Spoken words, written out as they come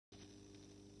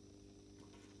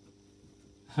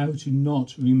How to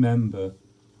not remember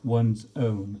one's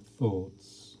own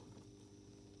thoughts.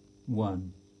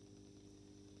 1.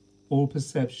 All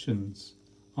perceptions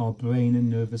are brain and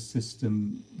nervous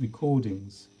system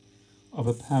recordings of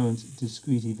apparent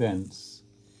discrete events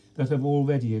that have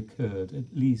already occurred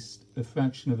at least a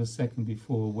fraction of a second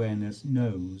before awareness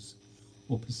knows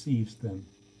or perceives them.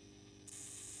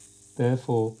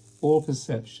 Therefore, all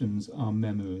perceptions are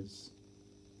memories.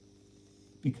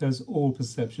 Because all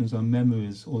perceptions are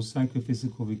memories or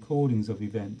psychophysical recordings of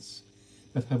events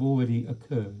that have already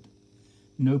occurred,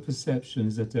 no perception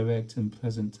is a direct and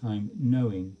present time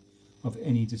knowing of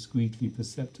any discretely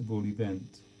perceptible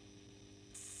event.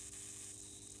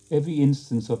 Every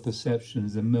instance of perception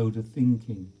is a mode of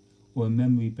thinking or a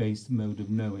memory-based mode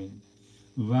of knowing,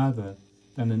 rather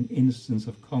than an instance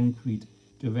of concrete,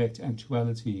 direct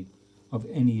actuality of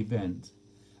any event,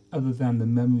 other than the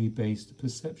memory-based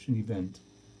perception event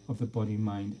of the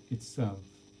body-mind itself.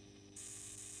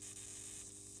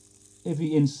 Every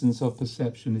instance of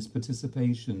perception is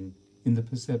participation in the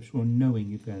perceptual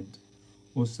knowing event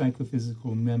or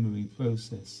psychophysical memory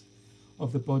process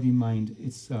of the body-mind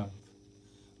itself,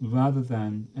 rather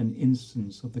than an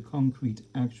instance of the concrete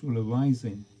actual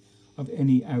arising of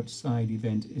any outside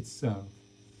event itself,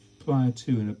 prior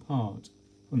to and apart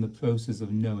from the process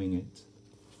of knowing it.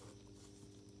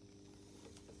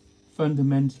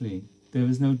 Fundamentally, there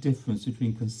is no difference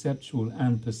between conceptual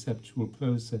and perceptual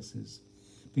processes,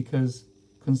 because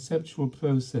conceptual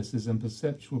processes and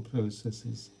perceptual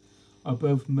processes are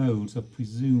both modes of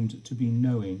presumed to be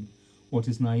knowing what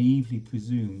is naively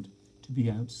presumed to be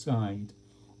outside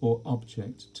or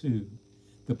object to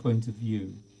the point of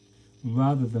view,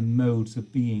 rather than modes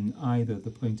of being either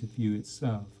the point of view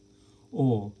itself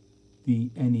or the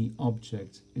any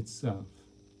object itself.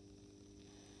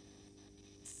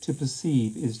 To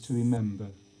perceive is to remember.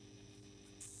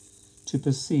 To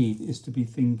perceive is to be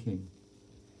thinking.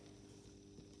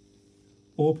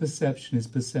 All perception is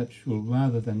perceptual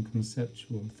rather than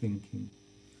conceptual thinking,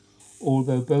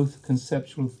 although both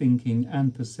conceptual thinking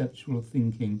and perceptual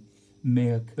thinking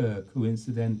may occur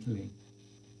coincidentally.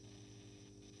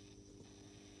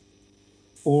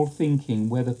 All thinking,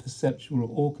 whether perceptual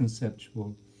or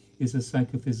conceptual, is a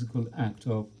psychophysical act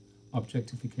of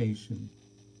objectification.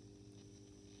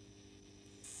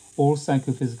 All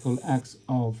psychophysical acts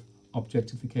of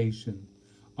objectification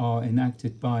are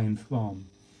enacted by and from,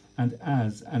 and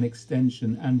as an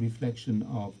extension and reflection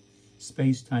of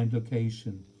space-time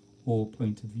location or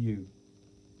point of view.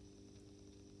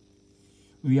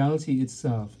 Reality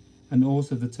itself, and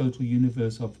also the total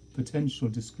universe of potential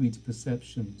discrete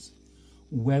perceptions,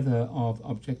 whether of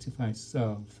objectified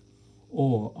self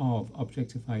or of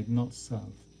objectified not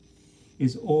self,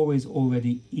 is always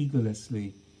already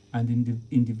egolessly and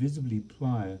indivisibly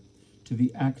prior to the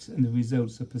acts and the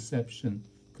results of perception,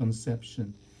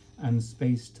 conception, and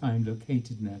space-time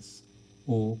locatedness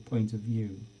or point of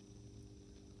view.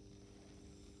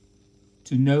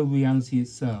 To know reality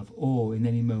itself, or in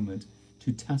any moment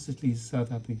to tacitly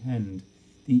self-apprehend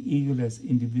the egoless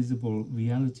indivisible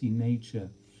reality nature,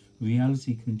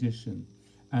 reality condition,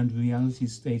 and reality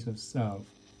state of self,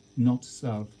 not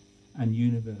self, and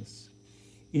universe,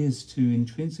 is to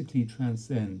intrinsically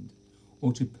transcend,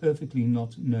 or to perfectly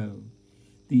not know,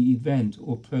 the event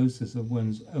or process of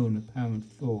one's own apparent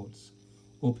thoughts,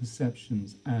 or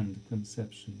perceptions and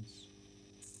conceptions.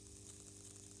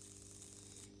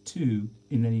 2.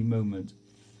 In any moment,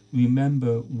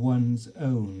 remember one's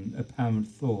own apparent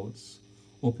thoughts,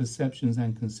 or perceptions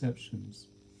and conceptions,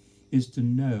 is to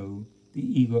know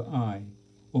the ego I,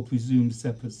 or presumed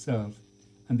separate self,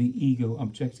 and the ego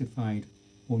objectified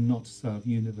or not self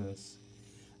universe,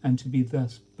 and to be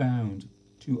thus bound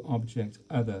to object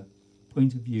other,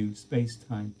 point of view,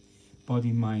 space-time,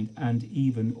 body-mind, and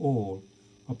even all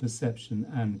of perception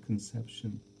and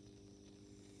conception.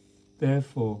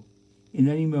 Therefore, in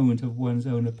any moment of one's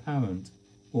own apparent,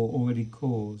 or already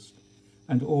caused,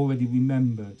 and already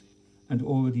remembered, and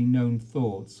already known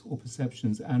thoughts, or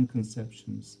perceptions and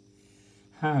conceptions,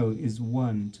 how is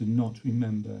one to not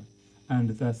remember,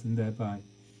 and thus and thereby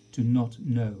to not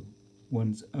know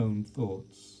one's own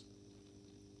thoughts?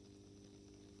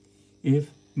 If,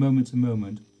 moment to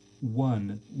moment,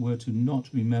 one were to not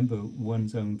remember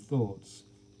one's own thoughts,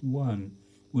 one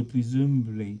would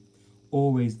presumably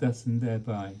always thus and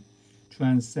thereby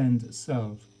transcend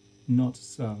self, not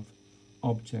self,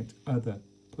 object, other,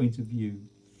 point of view,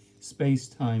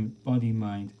 space-time,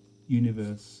 body-mind,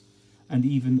 universe, and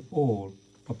even all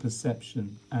of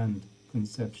perception and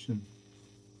conception.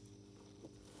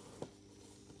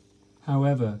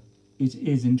 However, it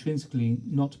is intrinsically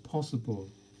not possible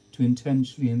to to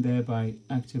intentionally and thereby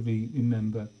actively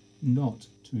remember not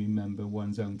to remember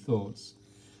one's own thoughts,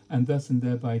 and thus and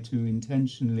thereby to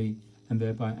intentionally and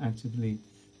thereby actively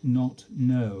not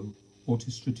know or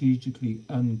to strategically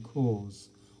uncause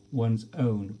one's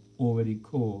own already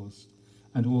caused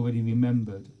and already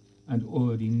remembered and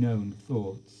already known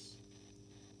thoughts.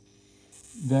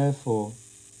 Therefore,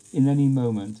 in any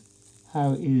moment,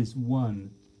 how is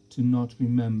one to not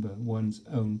remember one's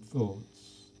own thoughts?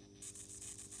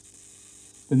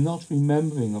 The not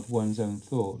remembering of one's own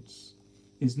thoughts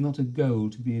is not a goal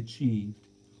to be achieved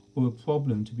or a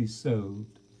problem to be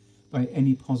solved by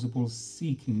any possible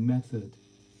seeking method,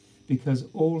 because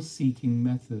all seeking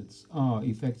methods are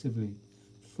effectively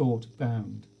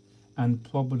thought-bound and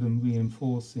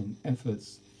problem-reinforcing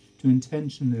efforts to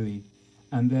intentionally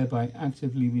and thereby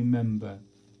actively remember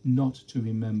not to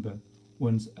remember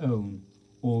one's own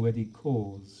already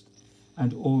caused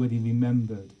and already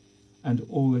remembered and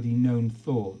already known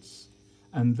thoughts,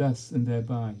 and thus and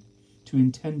thereby to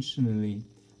intentionally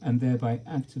and thereby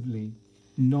actively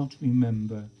not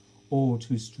remember or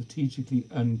to strategically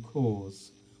uncause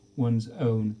one's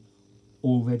own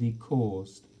already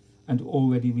caused and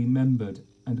already remembered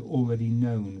and already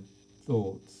known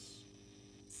thoughts.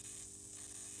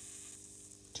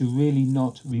 To really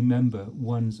not remember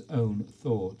one's own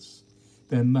thoughts,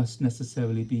 there must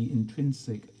necessarily be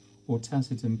intrinsic or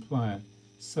tacit and prior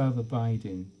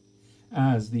self-abiding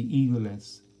as the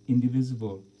egoless,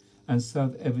 indivisible, and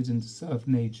self-evident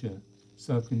self-nature,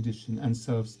 self-condition, and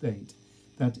self-state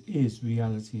that is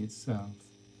reality itself,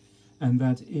 and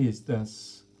that is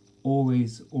thus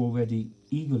always already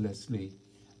egolessly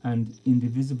and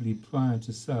indivisibly prior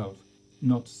to self,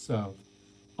 not self,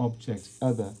 object,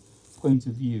 other, point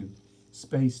of view,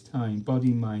 space-time,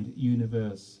 body-mind,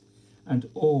 universe, and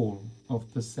all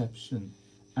of perception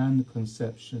and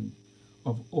conception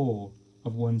of all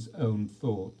of one's own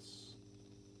thoughts.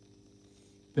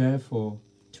 Therefore,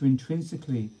 to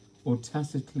intrinsically or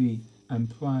tacitly and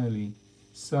priorly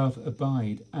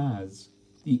self-abide as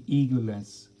the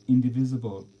egoless,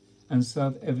 indivisible, and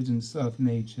self-evident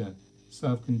self-nature,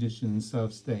 self-condition, and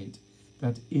self-state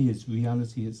that is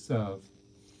reality itself,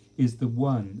 is the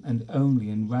one and only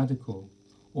and radical,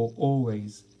 or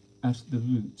always at the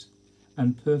root,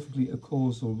 and perfectly a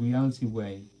causal reality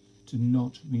way to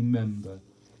not remember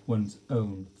one's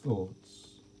own thoughts.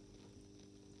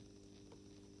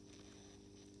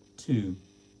 2.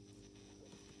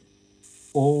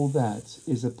 All that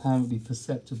is apparently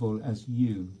perceptible as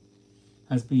you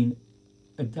has been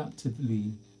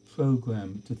adaptively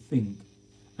programmed to think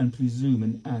and presume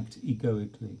and act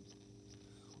egoically,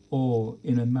 or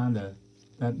in a manner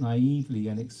that naively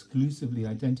and exclusively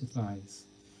identifies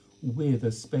with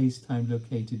a space-time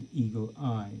located ego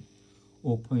I,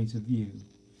 or point of view,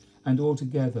 and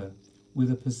altogether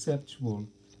with a perceptual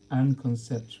and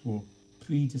conceptual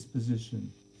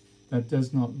predisposition that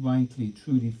does not rightly,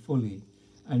 truly, fully,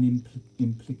 and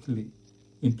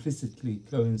implicitly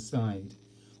coincide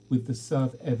with the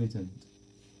self-evident,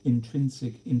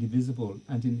 intrinsic, indivisible,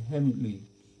 and inherently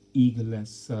egoless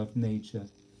self-nature,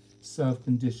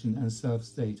 self-condition, and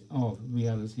self-state of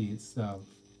reality itself.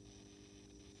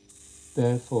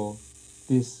 Therefore,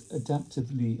 this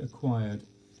adaptively acquired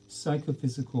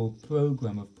psychophysical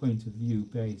program of point of view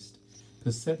based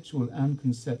perceptual and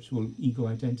conceptual ego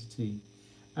identity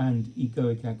and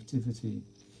egoic activity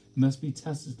must be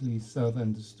tacitly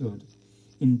self-understood,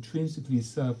 intrinsically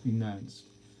self-renounced,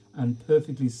 and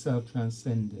perfectly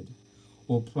self-transcended,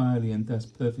 or priorly and thus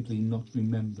perfectly not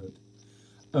remembered,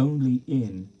 only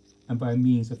in and by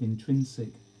means of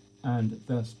intrinsic and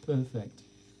thus perfect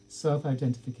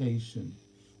self-identification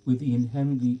with the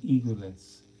inherently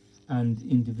egoless and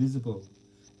indivisible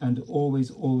and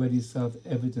always already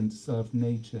self-evident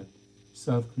self-nature,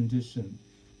 self-condition,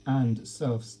 and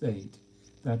self-state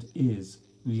that is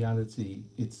reality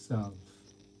itself.